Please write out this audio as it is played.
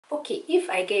okay, if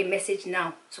I get a message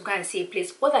now to go and see a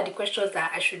place, what are the questions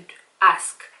that I should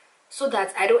ask so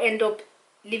that I don't end up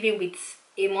living with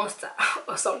a monster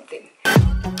or something.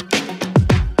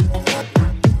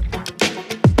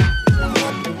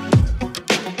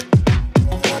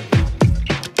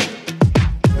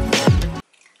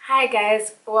 Hi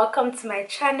guys, welcome to my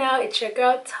channel. It's your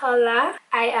girl Tola.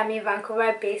 I am a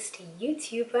Vancouver-based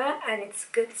YouTuber and it's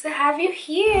good to have you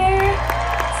here.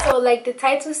 So like the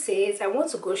title says, I want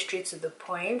to go straight to the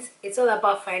point. It's all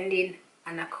about finding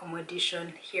an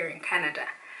accommodation here in Canada,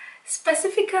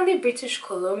 specifically British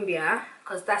Columbia,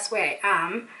 because that's where I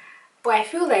am. But I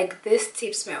feel like these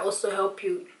tips might also help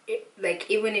you,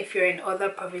 like even if you're in other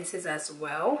provinces as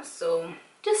well. So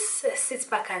just sit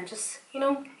back and just,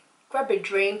 grab a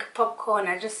drink, popcorn,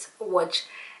 and just watch.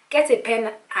 Get a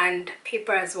pen and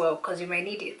paper as well because you might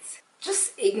need it.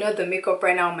 Just ignore the makeup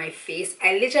right now on my face.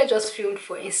 I literally just filmed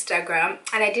for Instagram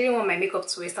and I didn't want my makeup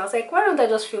to waste. I was like, why don't I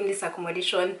just film this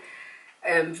accommodation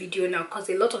video now, because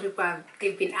a lot of people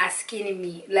they've been asking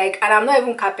me, like, and I'm not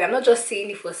even happy, I'm not just saying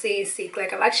it for saying sake,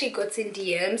 like I've actually gotten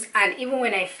DMs. And even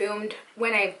when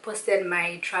I posted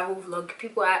my travel vlog,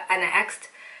 and I asked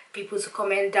people to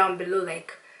comment down below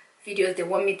like videos they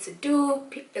want me to do,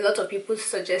 a lot of people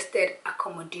suggested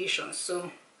accommodations.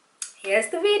 So here's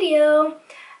the video.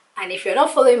 And if you're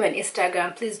not following me on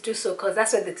Instagram, please do so, because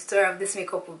that's where the tutorial of this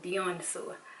makeup will be on.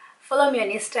 So follow me on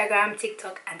Instagram,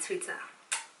 TikTok and Twitter.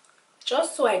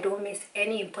 Just so I don't miss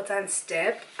any important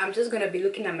step, I'm just going to be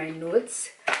looking at my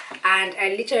notes, and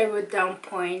I literally wrote down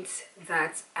points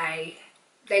that I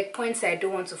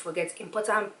don't want to forget,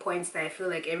 important points that I feel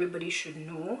like everybody should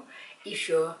know if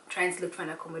you're trying to look for an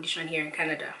accommodation here in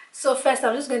Canada. So first,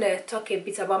 I'm just going to talk a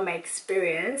bit about my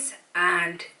experience,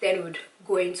 and then we'd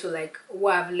go into like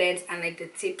what I've learned and like the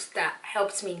tips that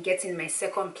helped me in getting my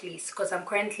second place, because I'm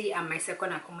currently at my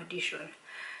second accommodation.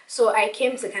 So I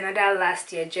came to Canada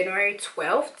last year, January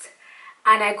 12th,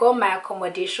 and I got my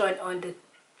accommodation on the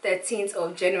 13th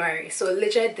of January. So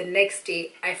literally the next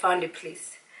day, I found a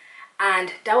place.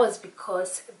 And that was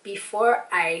because before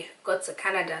I got to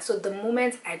Canada, so the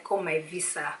moment I got my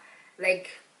visa,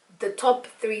 like the top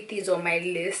 3 things on my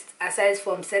list, aside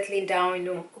from settling down,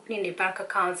 opening a bank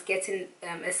account, getting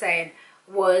SIN,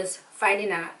 was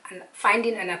finding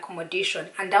an accommodation.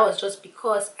 And that was just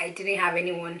because I didn't have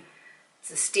anyone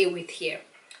to stay with here.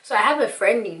 So I have a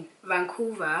friend in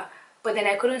Vancouver, but then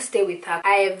I couldn't stay with her.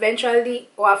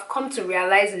 I've come to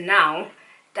realize now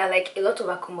that like a lot of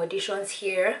accommodations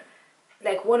here,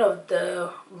 like one of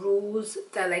the rules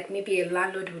that like maybe a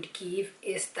landlord would give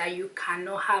is that you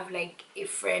cannot have like a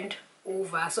friend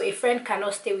over. So a friend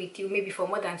cannot stay with you maybe for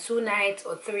more than 2 nights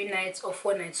or 3 nights or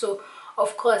 4 nights. So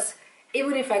of course,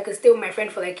 even if I could stay with my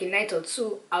friend for like a night or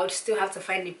 2, I would still have to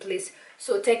find a place.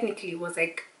 So technically it was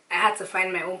like I had to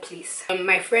find my own place.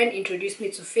 My friend introduced me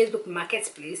to Facebook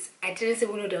Marketplace. I didn't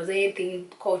even know there was anything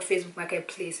called Facebook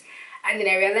Marketplace. And then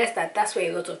I realized that that's where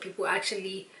a lot of people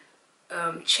actually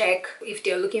check if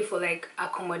they're looking for like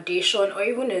accommodation or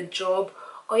even a job,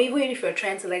 or even if you're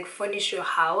trying to like furnish your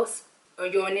house, or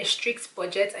you're on a strict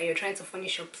budget and you're trying to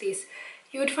furnish your place.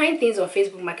 You would find things on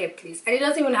Facebook Marketplace, and it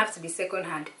doesn't even have to be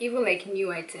secondhand, even like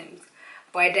new items.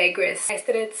 But I digress. I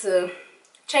started to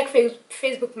check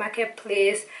Facebook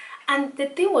Marketplace, and the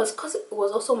thing was, because it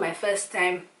was also my first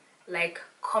time like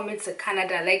coming to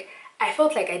Canada, like I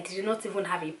felt like I did not even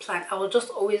have a plan.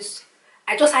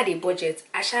 I just had a budget.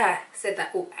 Asha said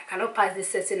that, oh, I cannot pass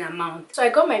this certain amount. So I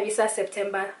got my visa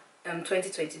September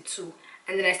 2022,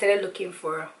 and then I started looking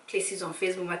for places on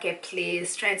Facebook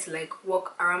Marketplace, trying to like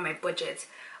work around my budget.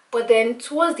 But then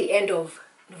towards the end of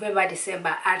November,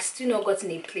 December, I'd still not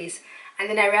gotten a place. And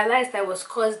then I realized that was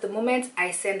because the moment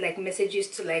I send like messages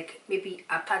to like maybe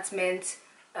apartments,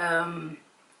 when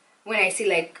I see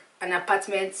like an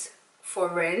apartment for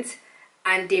rent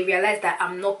and they realize that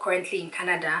I'm not currently in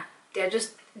Canada, they're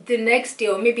just the next day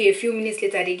or maybe a few minutes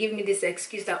later, they give me this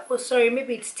excuse that, oh sorry,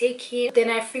 maybe it's taken. Then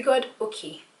I figured,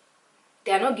 okay,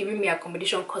 they are not giving me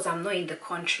accommodation because I'm not in the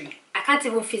country. I can't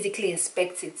even physically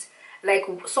inspect it. Like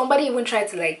somebody even tried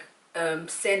to like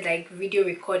send like video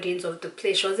recordings of the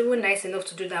place. She was even nice enough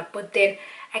to do that, but then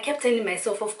I kept telling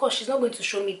myself, of course she's not going to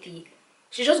show me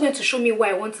she's just going to show me what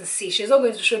I want to see. She's not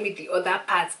going to show me the other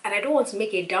parts, and I don't want to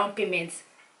make a down payment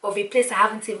of a place I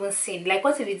haven't even seen. Like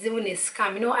what if it's even a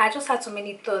scam? I just had so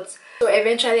many thoughts. So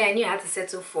eventually I knew I had to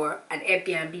settle for an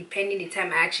Airbnb pending the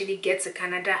time I actually get to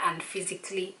Canada and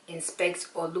physically inspect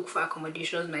or look for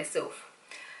accommodations myself.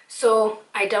 So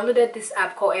I downloaded this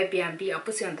app called Airbnb. I'll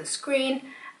put it on the screen,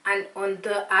 and on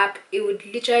the app it would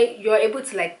literally, you're able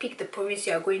to like pick the province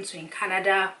you're going to in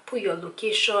Canada, put your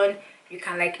location, you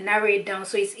can like narrow it down,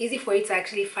 so it's easy for you to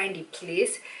actually find a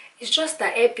place. It's just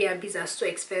that Airbnbs are so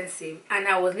expensive, and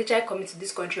I was literally coming to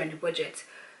this country on a budget,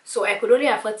 so I could only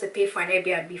afford to pay for an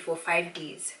Airbnb for 5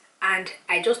 days. And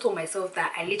I just told myself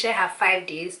that I literally have 5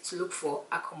 days to look for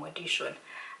accommodation.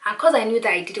 And because I knew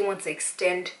that I didn't want to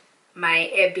extend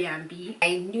my Airbnb,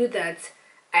 I knew that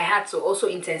I had to also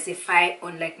intensify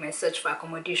on like my search for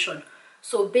accommodation.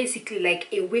 So basically, like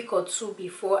a week or two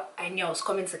before I knew I was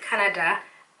coming to Canada,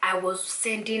 I was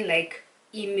sending like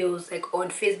emails like on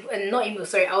Facebook, and not emails,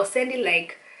 sorry, I was sending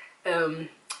like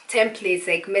templates,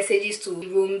 like messages to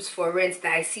rooms for rent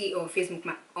that I see on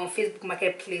Facebook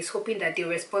Marketplace, hoping that they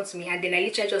respond to me. And then I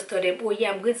literally just told them, oh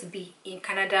yeah, I'm going to be in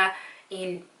Canada,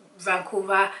 in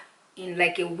Vancouver, in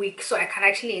like a week, so I can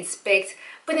actually inspect.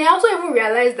 But then I also even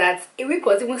realized that a week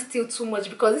was even still too much,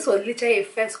 because this was literally a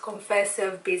first come first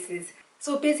serve basis.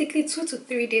 So basically 2 to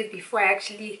 3 days before I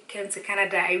actually came to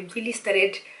Canada, I really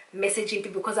started messaging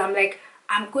people, because I'm like,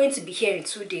 I'm going to be here in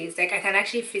 2 days, like I can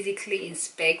actually physically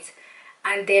inspect.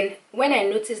 And then when I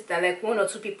noticed that like 1 or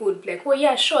 2 people would be like, oh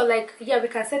yeah, sure, like yeah, we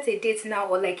can set a date now,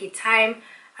 or like a time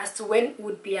as to when it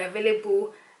would be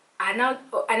available. I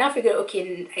now figured,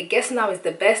 okay, I guess now is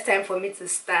the best time for me to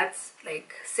start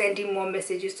like sending more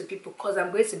messages to people, because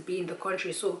I'm going to be in the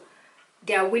country, so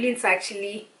they are willing to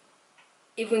actually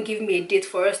even give me a date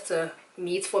for us to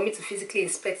meet, for me to physically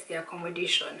inspect the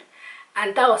accommodation.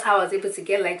 And that was how I was able to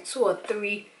get like 2 or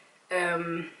 3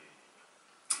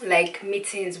 like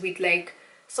meetings with like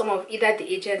some of either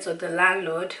the agents or the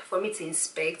landlord for me to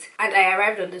inspect. And I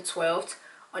arrived on the 12th.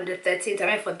 On the 13th, I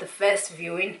went for the first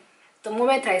viewing. The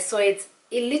moment I saw it,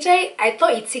 it literally, I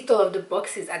thought it ticked all of the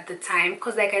boxes at the time,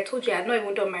 because like I told you, I had not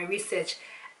even done my research.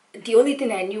 The only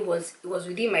thing I knew was it was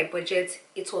within my budget,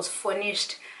 it was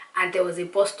furnished, and there was a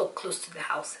bus stop close to the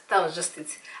house. That was just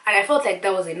it. And I felt like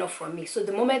that was enough for me. So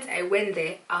the moment I went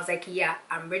there, I was like, yeah,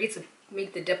 I'm ready to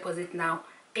make the deposit now,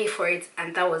 pay for it,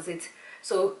 and that was it.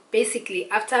 So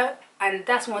basically after, and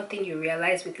that's one thing you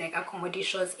realize with like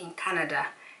accommodations in Canada,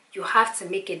 you have to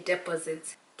make a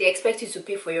deposit. They expect you to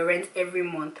pay for your rent every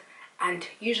month, and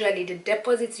usually the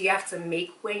deposits you have to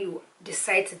make when you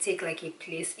decide to take like a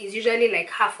place is usually like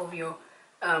half of your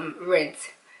rent.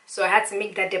 So I had to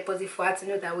make that deposit for her to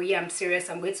know that, well, yeah, I'm serious,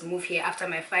 I'm going to move here after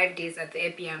my 5 days at the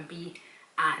Airbnb.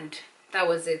 And that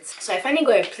was it. So I finally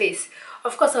got a place.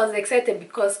 Of course I was excited,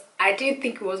 because I didn't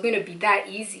think it was going to be that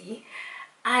easy.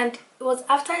 And it was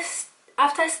after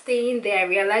staying there, I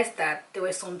realized that there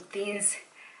were some things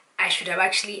I should have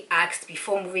actually asked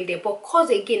before moving there. But cause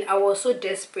again, I was so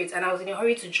desperate and I was in a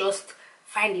hurry to just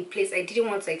find a place. I didn't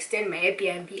want to extend my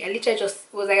Airbnb. I literally just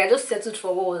was like, I just settled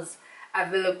for what was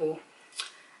available.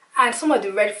 And some of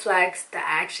the red flags that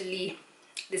I actually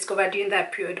discovered during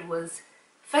that period was,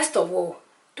 first of all,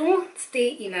 don't stay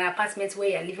in an apartment where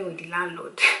you're living with the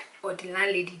landlord or the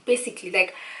landlady. Basically,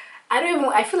 like,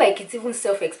 I feel like it's even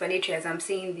self-explanatory as I'm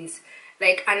saying this.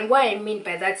 Like, and what I mean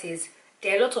by that is,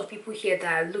 there are a lot of people here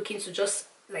that are looking to just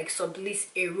like sublease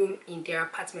a room in their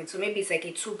apartment. So maybe it's like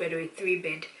a 2-bed or a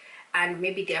 3-bed, and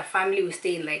maybe their family will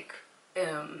stay in like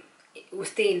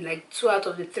 2 out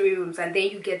of the 3 rooms, and then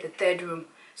you get the 3rd room.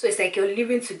 So it's like you're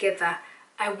living together.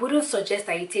 I wouldn't suggest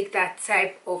that you take that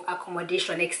type of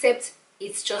accommodation, except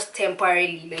it's just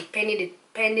temporarily, like pending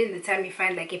the time you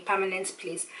find like a permanent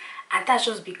place. And that's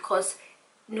just because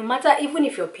no matter, even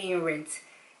if you're paying rent,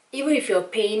 even if you're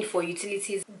paying for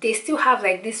utilities, they still have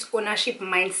like this ownership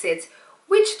mindset,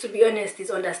 which to be honest is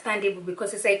understandable,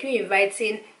 because it's like you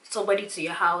inviting somebody to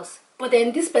your house, but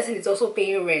then this person is also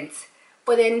paying rent,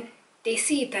 but then they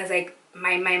see it as like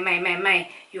my,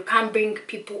 you can't bring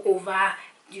people over,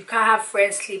 you can't have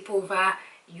friends sleep over,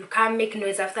 you can't make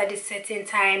noise after this certain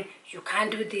time, you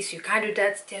can't do this, you can't do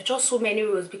that. There are just so many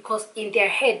rules, because in their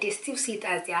head they still see it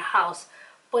as their house,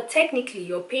 but technically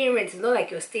your paying rent is not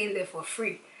like you're staying there for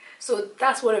free. So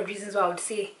that's one of the reasons why I would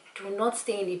say, do not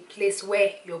stay in a place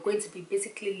where you're going to be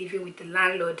basically living with the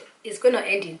landlord. It's going to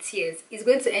end in tears. It's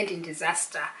going to end in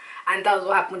disaster. And that was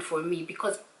what happened for me,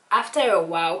 because after a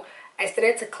while, I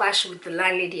started to clash with the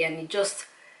landlady, and it just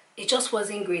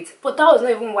wasn't great. But that was not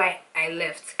even why I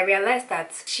left. I realized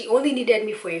that she only needed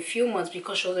me for a few months,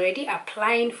 because she was already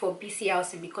applying for BC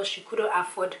housing, because she couldn't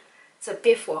afford to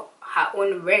pay for her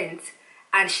own rent.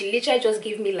 And she literally just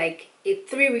gave me like a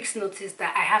 3 weeks notice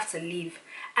that I have to leave.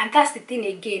 And that's the thing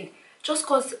again, just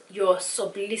because you're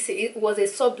subleasing, it was a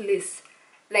sublease,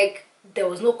 like there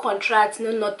was no contract,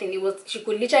 no nothing. It was, she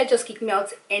could literally just kick me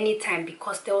out anytime,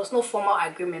 because there was no formal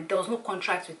agreement, there was no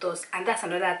contract with us. And that's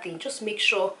another thing, just make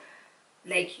sure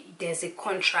like there's a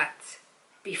contract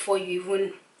before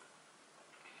you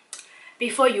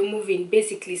before you move in,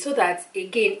 basically, so that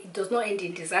again it does not end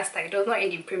in disaster, it does not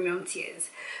end in premium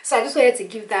tears. So I just wanted to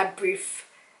give that brief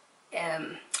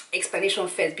explanation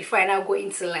first before I now go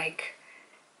into like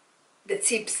the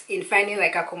tips in finding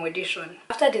like accommodation.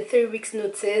 After the 3 weeks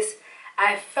notice,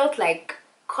 I felt like,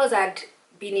 because I'd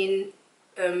been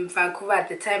in Vancouver at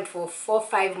the time for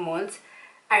 4-5 months,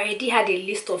 I already had a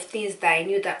list of things that I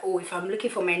knew that, oh, if I'm looking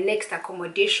for my next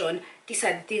accommodation, these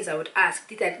are the things I would ask,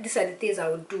 these are the things I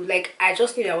would do. Like, I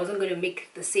just knew I wasn't going to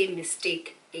make the same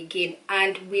mistake again.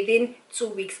 And within 2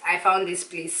 weeks, I found this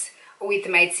place with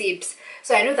my tips.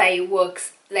 So I know that it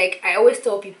works. Like I always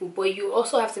tell people, but you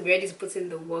also have to be ready to put in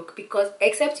the work, because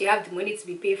except you have the money to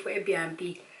be paid for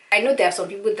Airbnb, I know there are some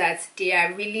people that they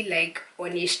are really like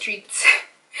on a strict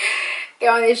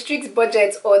they're on a strict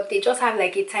budget, or they just have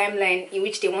like a timeline in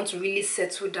which they want to really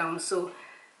settle down. So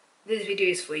this video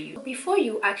is for you. Before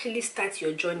you actually start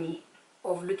your journey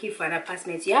of looking for an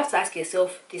apartment, you have to ask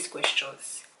yourself these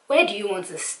questions. Where do you want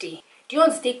to stay? Do you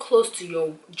want to stay close to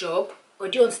your job, or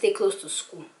do you want to stay close to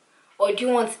school? Or do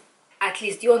you want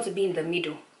to be in the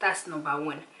middle? That's number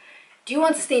one. Do you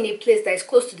want to stay in a place that is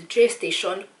close to the train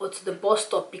station or to the bus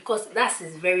stop? Because that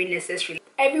is very necessary.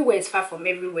 Everywhere is far from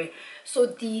everywhere. So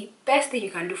the best thing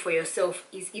you can do for yourself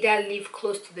is either live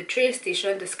close to the train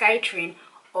station, the SkyTrain,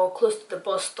 or close to the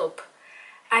bus stop.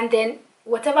 And then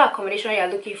whatever accommodation you're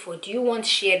looking for, do you want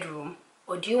shared room,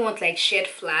 or do you want like shared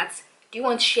flats? Do you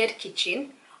want shared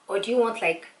kitchen, or do you want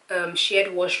like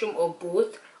shared washroom, or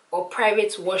both, or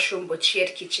private washroom but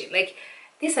shared kitchen? Like,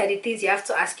 these are the things you have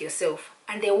to ask yourself.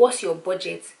 And then what's your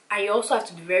budget? And you also have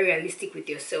to be very realistic with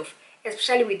yourself,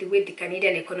 especially with the way the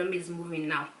Canadian economy is moving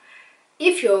now.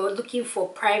 If you're looking for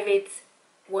private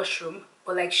washroom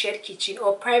or like shared kitchen,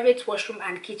 or private washroom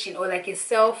and kitchen, or like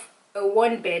a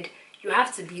one bed, you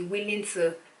have to be willing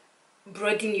to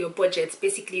broaden your budget.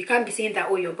 Basically, you can't be saying that,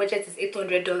 oh, your budget is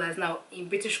 $800 now in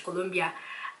British Columbia,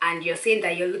 and you're saying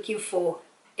that you're looking for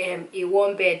a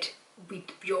one bed with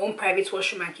your own private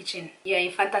washroom and kitchen. You're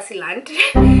in fantasy land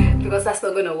because that's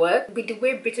not gonna work. With the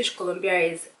way British Columbia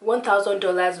is,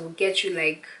 $1,000 will get you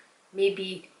like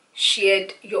maybe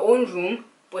shared your own room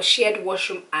but shared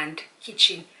washroom and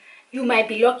kitchen. You might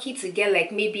be lucky to get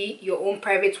like maybe your own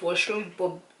private washroom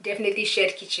but definitely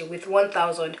shared kitchen with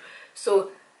 1,000.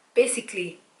 So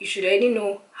basically, you should already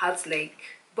know how to like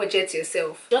budget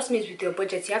yourself. Just means with your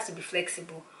budget you have to be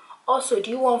flexible. Also, do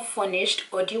you want furnished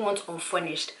or do you want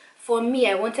unfurnished? For me,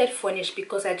 I wanted furnished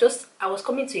because I was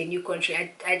coming to a new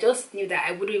country. I just knew that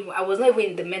I was not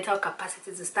even in the mental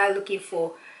capacity to start looking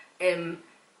for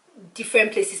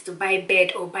different places to buy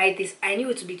bed or buy this. I knew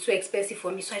it would be too expensive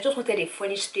for me, so I just wanted a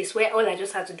furnished place where all I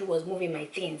just had to do was move in my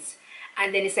things.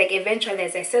 And then it's like eventually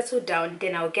as I settle down,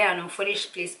 then I'll get an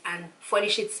unfurnished place and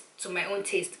furnish it to my own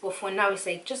taste. But for now, it's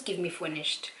like, just give me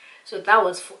furnished. So that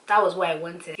was what I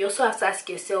wanted. You also have to ask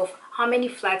yourself how many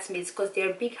flatmates, because there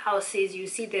are big houses. You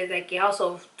see there's like a house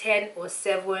of 10 or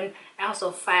 7, a house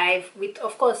of 5 with,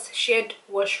 of course, shared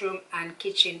washroom and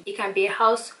kitchen. It can be a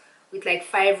house with like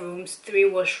 5 rooms, 3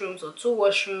 washrooms, or 2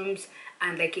 washrooms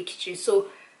and like a kitchen. So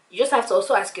you just have to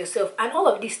also ask yourself, and all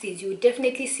of these things you will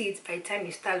definitely see it by the time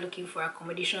you start looking for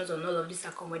accommodations on all of these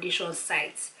accommodation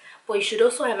sites. But you should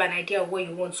also have an idea of what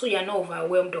you want, so you're not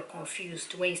overwhelmed or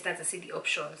confused when you start to see the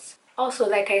options. Also,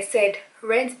 like I said,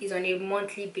 rent is on a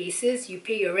monthly basis. You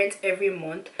pay your rent every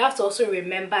month. You have to also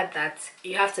remember that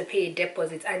you have to pay a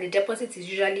deposit, and the deposit is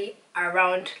usually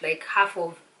around like half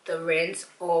of the rent,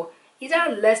 or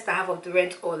either less than half of the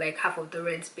rent or like half of the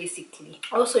rent basically.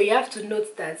 Also, you have to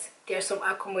note that there are some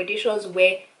accommodations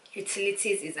where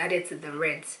utilities is added to the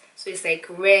rent. So it's like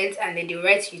rent and then they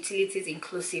write utilities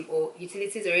inclusive, or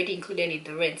utilities already included in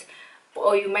the rent.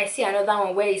 Or you might see another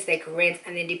one where it's like rent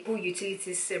and then they put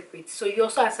utilities separate. So you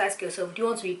also have to ask yourself, do you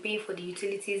want to be paying for the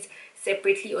utilities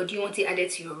separately, or do you want it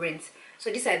added to your rent? So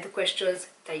these are the questions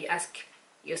that you ask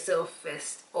yourself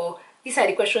first, or these are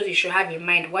the questions you should have in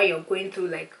mind while you're going through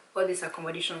like all these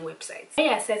accommodation websites. When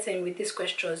you're certain with these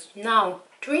questions, now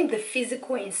during the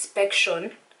physical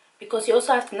inspection, because you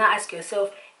also have to now ask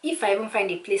yourself, if I even find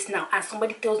a place now and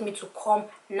somebody tells me to come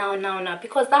now,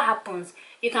 because that happens.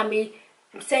 You can be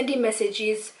sending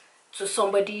messages to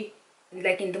somebody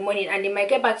like in the morning and they might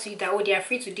get back to you that, oh, they are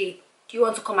free today, do you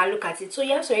want to come and look at it? So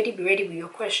you have to already be ready with your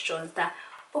questions that,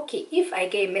 okay, if I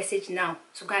get a message now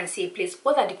to go and see a place,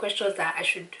 what are the questions that I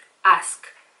should ask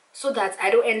so that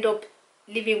I don't end up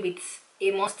living with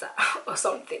a monster or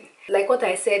something. Like what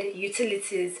I said,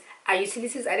 utilities. Are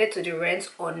utilities added to the rent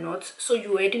or not? So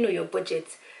you already know your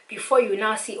budget. Before you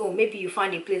now see, oh, maybe you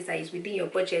found a place that is within your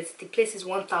budget, the place is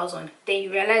 1,000, then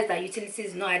you realize that utilities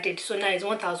is not added, so now it's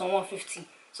 1,150,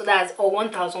 so that's, or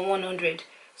 1,100.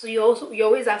 So you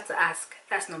always have to ask.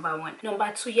 That's number one.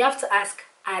 Number two, you have to ask,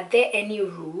 are there any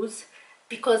rules?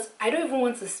 Because I don't even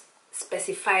want to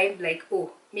specify like,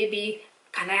 oh, maybe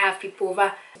can I have people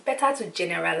over? It's better to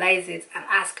generalize it and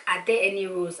ask, are there any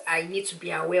rules I need to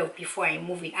be aware of before I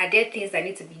move in? Are there things that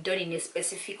need to be done in a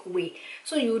specific way?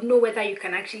 So you would know whether you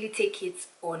can actually take it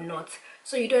or not.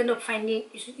 So you don't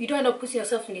end up putting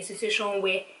yourself in a situation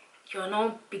where you're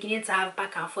not beginning to have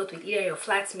back and forth with either your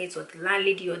flatmates or the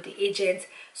landlady or the agent.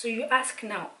 So you ask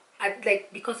now,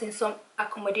 because in some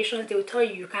accommodations they will tell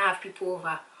you can't have people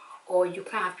over, or you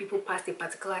can't have people past a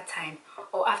particular time,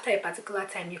 or after a particular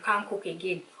time you can't cook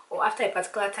again, or after a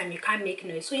particular time you can't make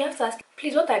noise. So you have to ask,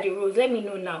 please, what are the rules? Let me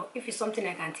know now if it's something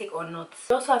I can take or not.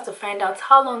 You also have to find out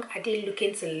how long are they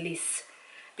looking to lease,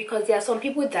 because there are some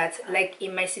people that, like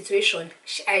in my situation,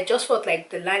 I just felt like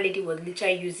the landlady was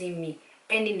literally using me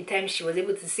pending the time she was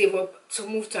able to save up to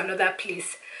move to another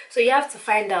place. So you have to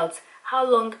find out how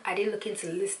long are they looking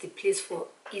to list the place for.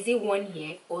 Is it 1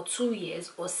 year or 2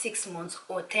 years or 6 months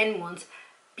or 10 months?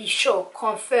 Be sure,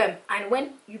 confirm, and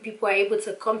when you people are able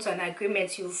to come to an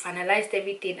agreement, you've finalized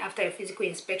everything after a physical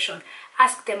inspection,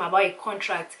 ask them about a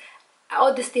contract.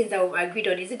 All these things that we've agreed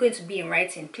on, is it going to be in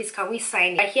writing? Please, can we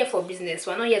sign it? We're here for business,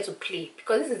 we're not here to play,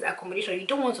 because this is accommodation. You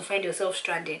don't want to find yourself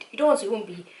stranded. You don't want to even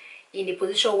be in a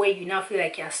position where you now feel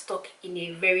like you're stuck in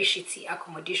a very shitty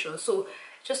accommodation. So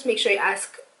just make sure you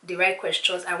ask the right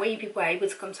questions, and when you people are able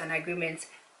to come to an agreement,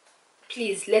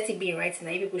 please let it be in writing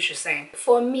that you people should sign.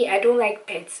 For me, I don't like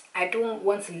pets. I don't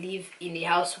want to live in a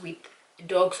house with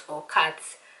dogs or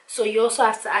cats. So you also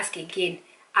have to ask again,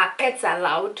 are pets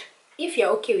allowed? If you're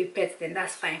okay with pets, then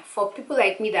that's fine. For people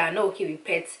like me that are not okay with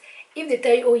pets, if they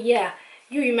tell you, oh yeah,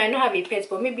 you might not have a pet,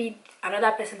 but maybe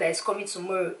another person that is coming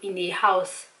tomorrow in a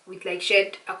house with like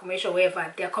shared accommodation,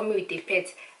 wherever, they're coming with a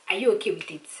pet, are you okay with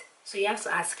it? So you have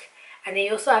to ask. And then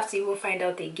you also have to even find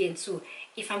out again too,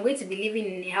 if I'm going to be living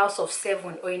in a house of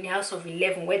 7 or in a house of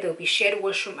 11 where there will be shared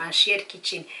washroom and shared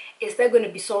kitchen, is there going to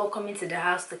be someone coming to the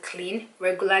house to clean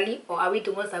regularly, or are we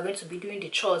the ones that are going to be doing the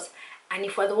chores? And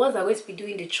if we're the ones that are going to be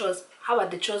doing the chores, how are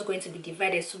the chores going to be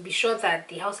divided to be sure that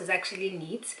the house is actually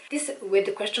neat? These were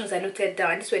the questions I noted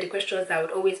down. These were the questions that I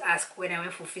would always ask when I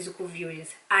went for physical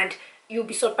viewings. And you'll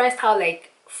be surprised how,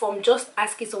 like, from just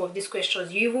asking some of these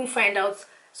questions, you even find out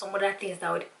some other things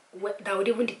that would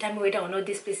even determine whether or not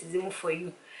this place is even for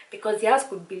you. Because the house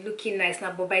could be looking nice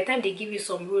now, but by the time they give you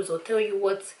some rules or tell you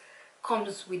what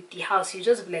comes with the house, you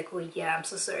just be like, oh yeah, I'm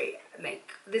so sorry, like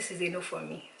this is a no for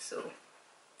me. So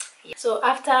yeah. So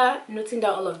after noting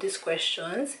down all of these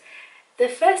questions, the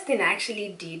first thing I actually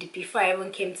did before I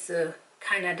even came to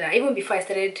Canada, even before I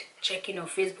started checking on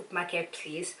Facebook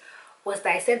Marketplace, was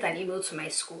that I sent an email to my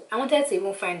school. I wanted to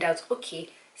even find out, okay,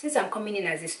 since I'm coming in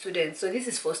as a student, so this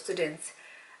is for students,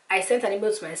 I sent an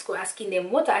email to my school asking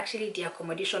them what are actually the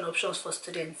accommodation options for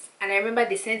students. And I remember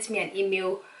they sent me an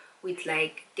email with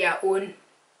like their own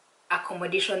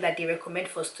accommodation that they recommend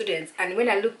for students. And when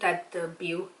I looked at the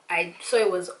bill, I saw it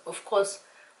was, of course,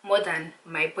 more than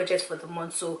my budget for the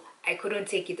month, so I couldn't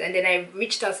take it. And then I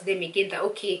reached out to them again that,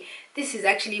 okay, this is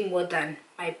actually more than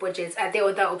my budget. Are there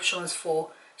other options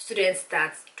for students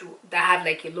that have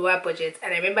like a lower budget?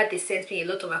 And I remember they sent me a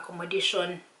lot of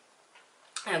accommodation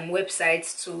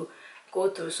websites to go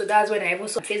through. So that's when I even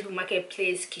saw Facebook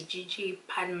Marketplace, Kijiji,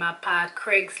 Panmappa,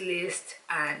 Craigslist,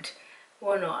 and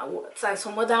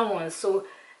some other ones. So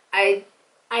I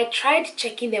tried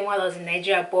checking them while I was in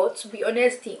Nigeria, but to be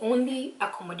honest, the only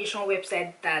accommodation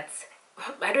website that,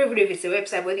 I don't even know if it's a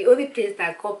website, but the only place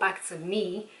that got back to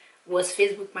me was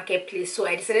Facebook Marketplace. So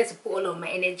I decided to put all of my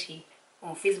energy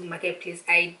on Facebook Marketplace.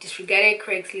 I disregarded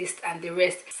Craigslist and the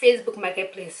rest. Facebook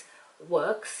Marketplace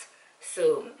works.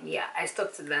 So yeah, I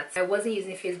stuck to that. I wasn't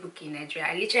using Facebook in Nigeria.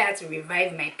 I literally had to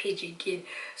revive my page again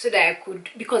so that I could,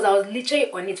 because I was literally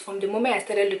on it from the moment I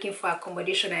started looking for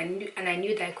accommodation. I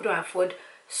knew that I couldn't afford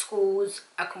schools,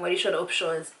 accommodation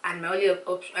options, and my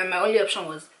only option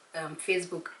was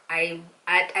Facebook. I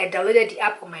downloaded the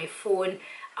app on my phone.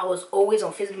 I was always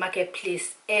on Facebook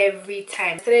Marketplace every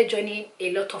time. I started joining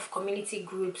a lot of community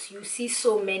groups. You see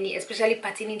so many, especially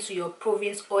pertaining to your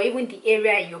province or even the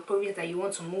area in your province that you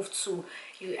want to move to.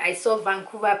 I saw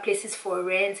Vancouver places for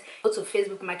rent. Go to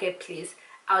Facebook Marketplace.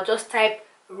 I'll just type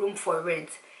room for rent.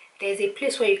 There's a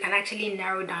place where you can actually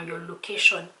narrow down your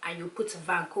location and you put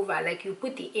Vancouver, like you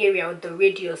put the area or the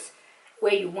radius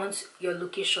where you want your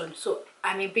location. So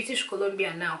I'm in British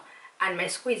Columbia now, and my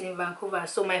school is in Vancouver.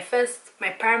 So my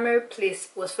primary place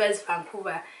was first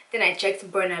Vancouver. Then I checked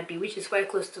Burnaby, which is quite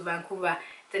close to Vancouver.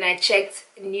 Then I checked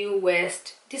New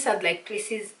West. These are like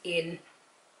places in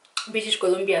British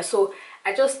Columbia. So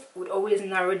I just would always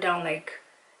narrow down like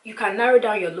you can narrow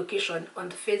down your location on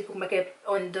the Facebook market,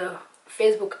 on the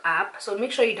Facebook app. So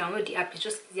make sure you download the app, it's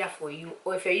just easier for you.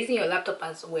 Or if you're using your laptop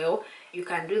as well, you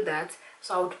can do that.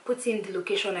 So I would put in the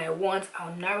location I want,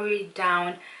 I'll narrow it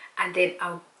down, and then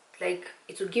I'll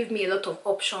it will give me a lot of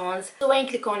options. So when you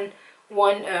click on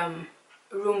one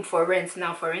room for rent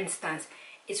now, for instance,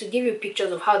 it will give you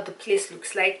pictures of how the place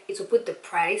looks like. It will put the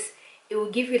price, it will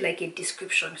give you like a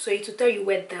description, so it will tell you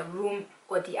where the room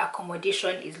or the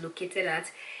accommodation is located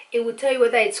at. It will tell you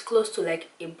whether it's close to like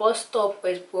a bus stop,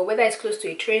 or whether it's close to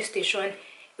a train station.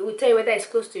 It will tell you whether it's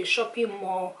close to a shopping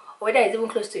mall, or whether it's even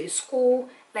close to a school.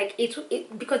 Like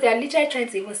because they are literally trying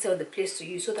to even sell the place to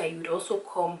you, so that you would also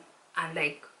come and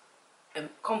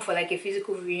come for like a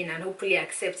physical viewing and hopefully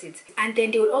accept it. And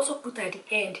then they will also put at the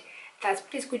end that,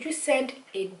 please could you send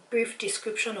a brief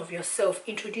description of yourself,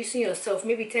 introducing yourself,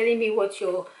 maybe telling me what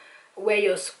you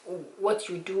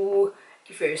do,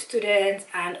 if you're a student,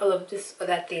 and all of these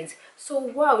other things. So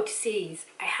what I would say is,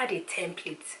 I had a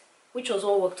template which was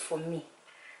what worked for me.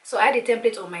 So I had a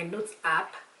template on my notes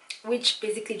app, which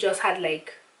basically just had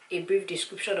like a brief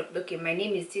description of, okay, my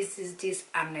name is this,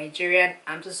 I'm Nigerian,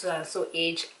 I'm so and so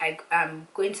age, I'm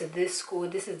going to this school,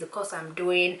 this is the course I'm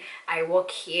doing, I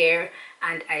work here,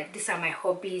 and these are my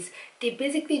hobbies. They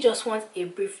basically just want a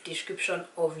brief description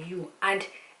of you. And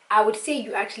I would say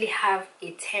you actually have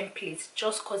a template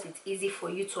just because it's easy for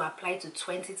you to apply to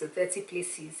 20 to 30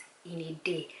 places in a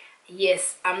day.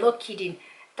 Yes, I'm not kidding,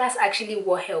 that's actually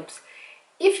what helps.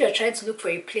 If you're trying to look for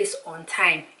a place on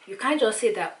time, you can't just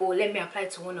say that, oh, let me apply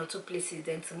to 1 or 2 places,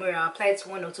 then tomorrow I'll apply to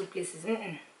 1 or 2 places.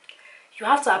 You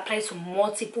have to apply to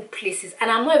multiple places.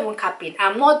 And I'm not even capping,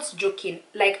 I'm not joking.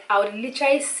 Like, I would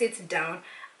literally sit down,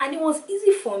 and it was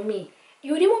easy for me.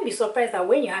 You would even be surprised that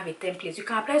when you have a template, you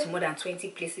can apply to more than 20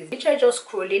 places. Literally just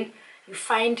scrolling, you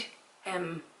find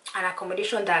an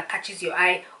accommodation that catches your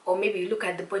eye, or maybe you look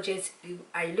at the budget,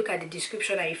 and you look at the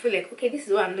description, and you feel like, okay, this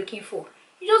is what I'm looking for.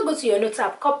 You just go to your notes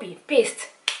app, copy, paste,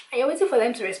 and you're waiting for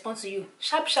them to respond to you.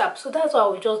 Sharp. So that's what I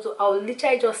would just do. I would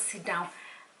literally just sit down.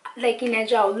 Like in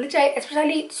Nigeria, I would literally,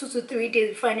 especially 2 to 3 days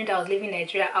before I knew that I was leaving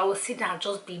Nigeria, I would sit down and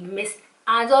just be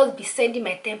just be sending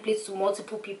my templates to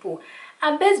multiple people.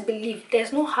 And best believe,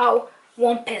 there's no how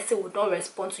one person would not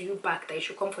respond to you back that you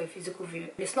should come for a physical viewing.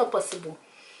 It's not possible.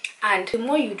 And the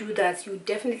more you do that, you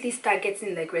definitely start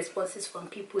getting like responses from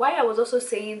people. Why I was also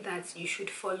saying that you should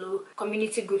follow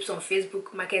community groups on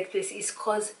Facebook Marketplace is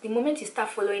because the moment you start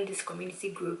following these community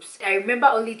groups, I remember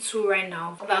only 2 right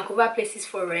now: Vancouver Places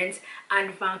for Rent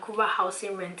and Vancouver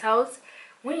Housing Rentals.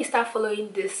 When you start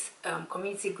following these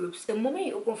community groups, the moment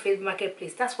you open Facebook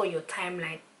Marketplace, that's what your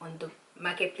timeline on the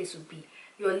marketplace will be.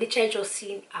 You're literally just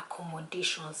seeing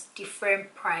accommodations,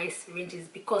 different price ranges,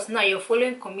 because now you're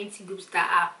following community groups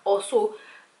that are also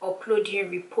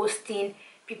uploading, reposting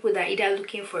people that are either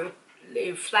looking for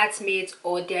a flatmate,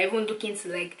 or they're even looking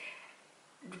to like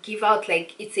give out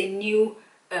like it's a new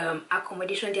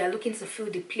accommodation. They are looking to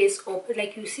fill the place up.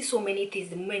 Like, you see so many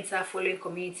things the moment you start following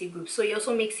community groups, so it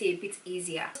also makes it a bit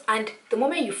easier. And the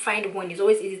moment you find one, it's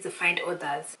always easy to find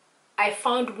others. I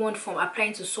found one from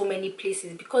applying to so many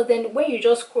places, because then when you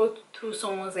just scroll through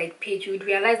someone's like page, you would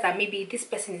realize that maybe this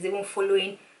person is even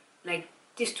following like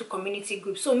these 2 community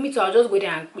groups. So me too, I'll just go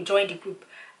there and join the group.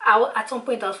 At some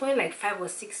point I was following like 5 or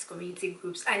 6 community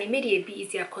groups, and it made it a bit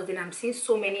easier, because then I'm seeing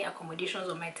so many accommodations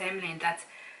on my timeline that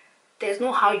there's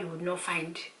no how you would not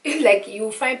find like,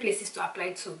 you find places to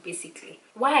apply to basically.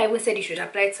 Why I always said you should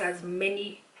apply to as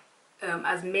many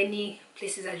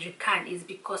places as you can is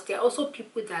because there are also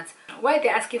people that, why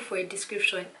they're asking for a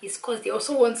description is because they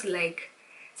also want to, like,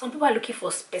 some people are looking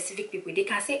for specific people. They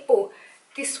can say, oh,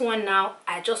 this one now,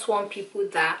 I just want people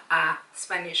that are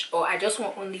Spanish, or I just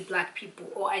want only black people,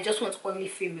 or I just want only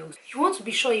females. You want to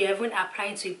be sure you're even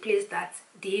applying to a place that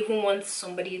they even want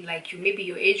somebody like you, maybe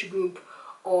your age group,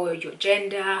 or your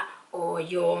gender, or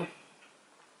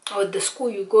the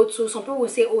school you go to. Some people will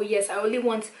say, oh yes, I only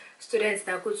want students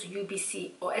that go to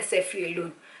UBC or SFU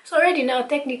alone. So already now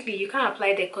technically you can't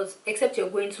apply there, because except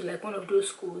you're going to like one of those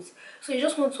schools. So you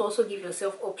just want to also give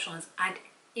yourself options. And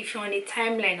if you're on a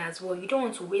timeline as well, you don't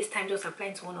want to waste time just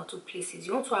applying to 1 or 2 places.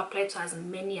 You want to apply to as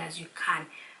many as you can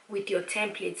with your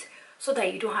templates, so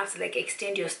that you don't have to like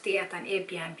extend your stay at an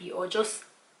Airbnb, or just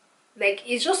like,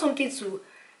 it's just something to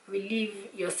relieve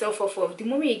yourself of the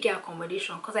moment you get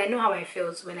accommodation. Because I know how I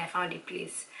felt when I found a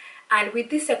place. And with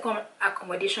this second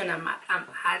accommodation I'm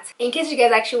at, in case you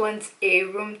guys actually want a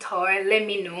room tour, let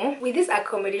me know. With this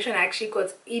accommodation I actually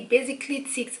got, it basically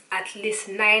ticked at least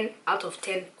 9 out of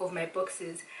 10 of my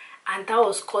boxes. and that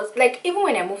was cause like even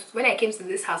when I came to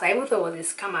this house, I even thought it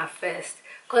was a scam at first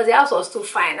because the house was too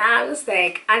fine. I was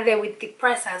like, and then with the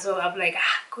price as well, I'm like,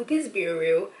 could this be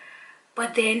real?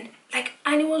 But then like,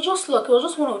 and it was just luck. It was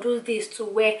just one of those days too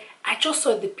where I just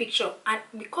saw the picture, and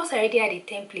because I already had a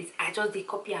template, I just did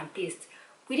copy and paste.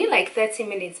 Within like 30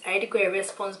 minutes, I already got a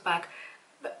response back.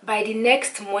 By the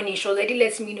next morning, she was already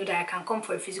letting me know that I can come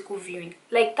for a physical viewing.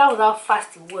 Like, that was how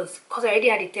fast it was, because I already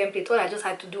had a template. All I just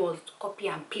had to do was copy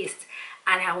and paste,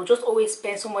 and I would just always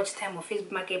spend so much time on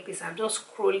Facebook Marketplace. I'm just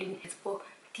scrolling. But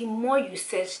the more you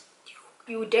search,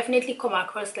 you will definitely come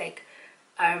across like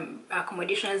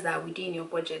accommodations that are within your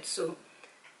budget. So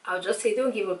I'll just say,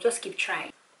 don't give up, just keep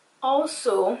trying.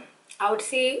 Also, I would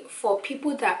say for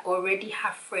people that already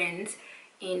have friends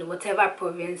in whatever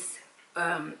province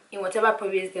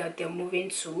they're moving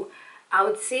to, I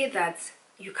would say that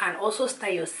you can also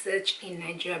start your search in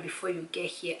Nigeria before you get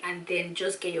here, and then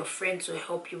just get your friend to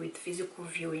help you with physical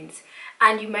viewings.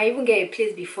 And you might even get a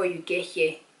place before you get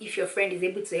here if your friend is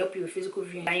able to help you with physical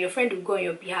viewing, and your friend will go on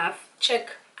your behalf, check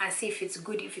and see if it's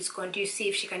good, if it's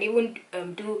conducive. She can even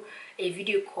do a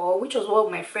video call, which was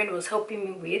what my friend was helping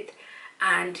me with.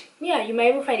 And yeah, you might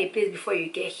even find a place before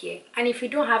you get here. And if you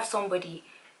don't have somebody,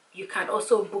 you can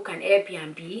also book an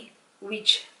Airbnb,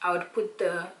 which I would put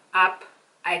the app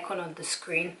icon on the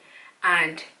screen,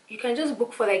 and you can just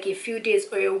book for like a few days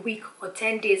or a week or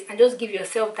 10 days, and just give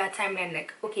yourself that timeline,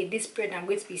 like, okay, this period I'm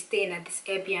going to be staying at this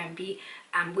Airbnb.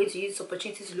 I'm going to use this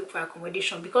opportunity to look for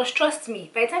accommodation, because trust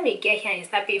me, by the time you get here and you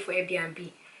start paying for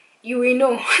Airbnb, you will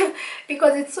know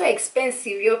because it's so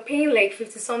expensive. You're paying like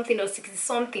 50 something or 60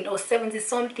 something or 70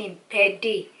 something per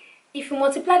day. If you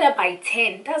multiply that by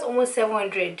 10, that's almost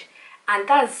 700, and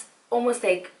that's almost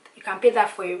like you can pay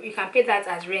that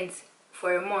as rent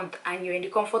for a month, and you're in the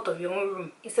comfort of your own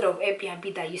room instead of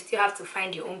Airbnb that you still have to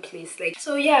find your own place. Like,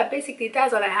 so yeah, basically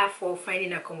that's all I have for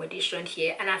finding accommodation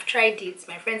here, and I've tried it.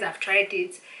 My friends have tried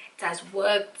it. It has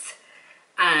worked.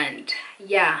 And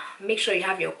yeah, make sure you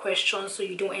have your questions so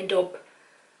you don't end up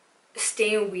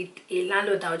staying with a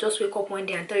landlord that will just wake up one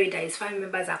day and tell you that his family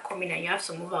members are coming and you have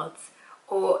to move out,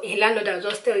 or a landlord that will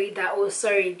just tell you that, oh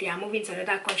sorry, they are moving to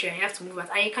another country and you have to move out,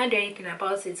 and you can't do anything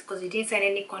about it because you didn't sign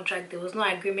any contract. There was no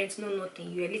agreement, no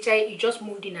nothing. You just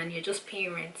moved in and you're just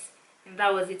paying rent, and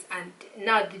that was it. And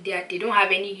now they don't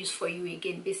have any use for you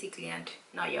again basically, and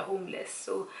now you're homeless.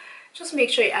 So just make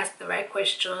sure you ask the right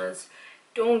questions.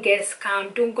 Don't get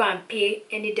scammed. Don't go and pay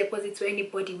any deposit to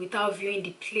anybody without viewing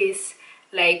the place.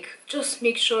 Like, just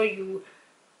make sure you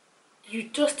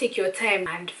just take your time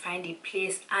and find a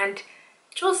place, and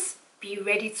just be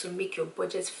ready to make your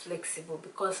budget flexible,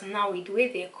 because now with the way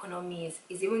the economy is,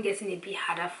 it's even getting a bit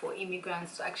harder for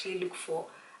immigrants to actually look for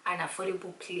an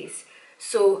affordable place.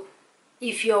 So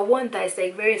if you're one that is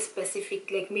like very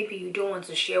specific, like maybe you don't want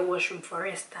to share washroom for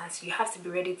instance, you have to be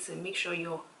ready to make sure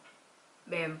your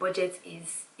budget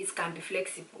it can be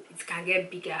flexible. It can get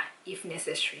bigger if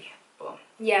necessary. But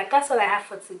yeah, that's all I have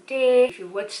for today. If you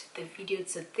watched the video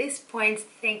to this point,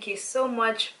 thank you so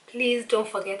much. Please don't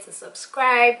forget to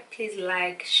subscribe. Please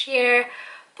like, share,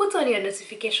 put on your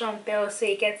notification bell so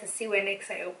you get to see when next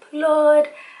I upload.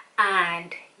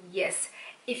 And yes,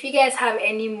 if you guys have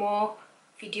any more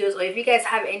videos, or if you guys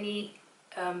have any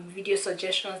video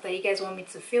suggestions that you guys want me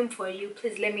to film for you,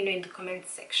 please let me know in the comment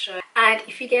section. And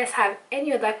if you guys have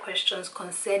any other questions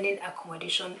concerning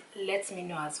accommodation, let me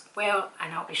know as well,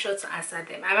 and I'll be sure to answer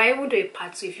them. I might even do a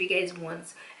part 2 if you guys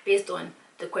want, based on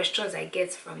the questions I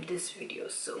get from this video.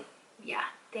 So yeah,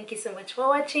 thank you so much for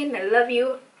watching. I love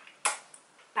you.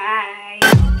 Bye.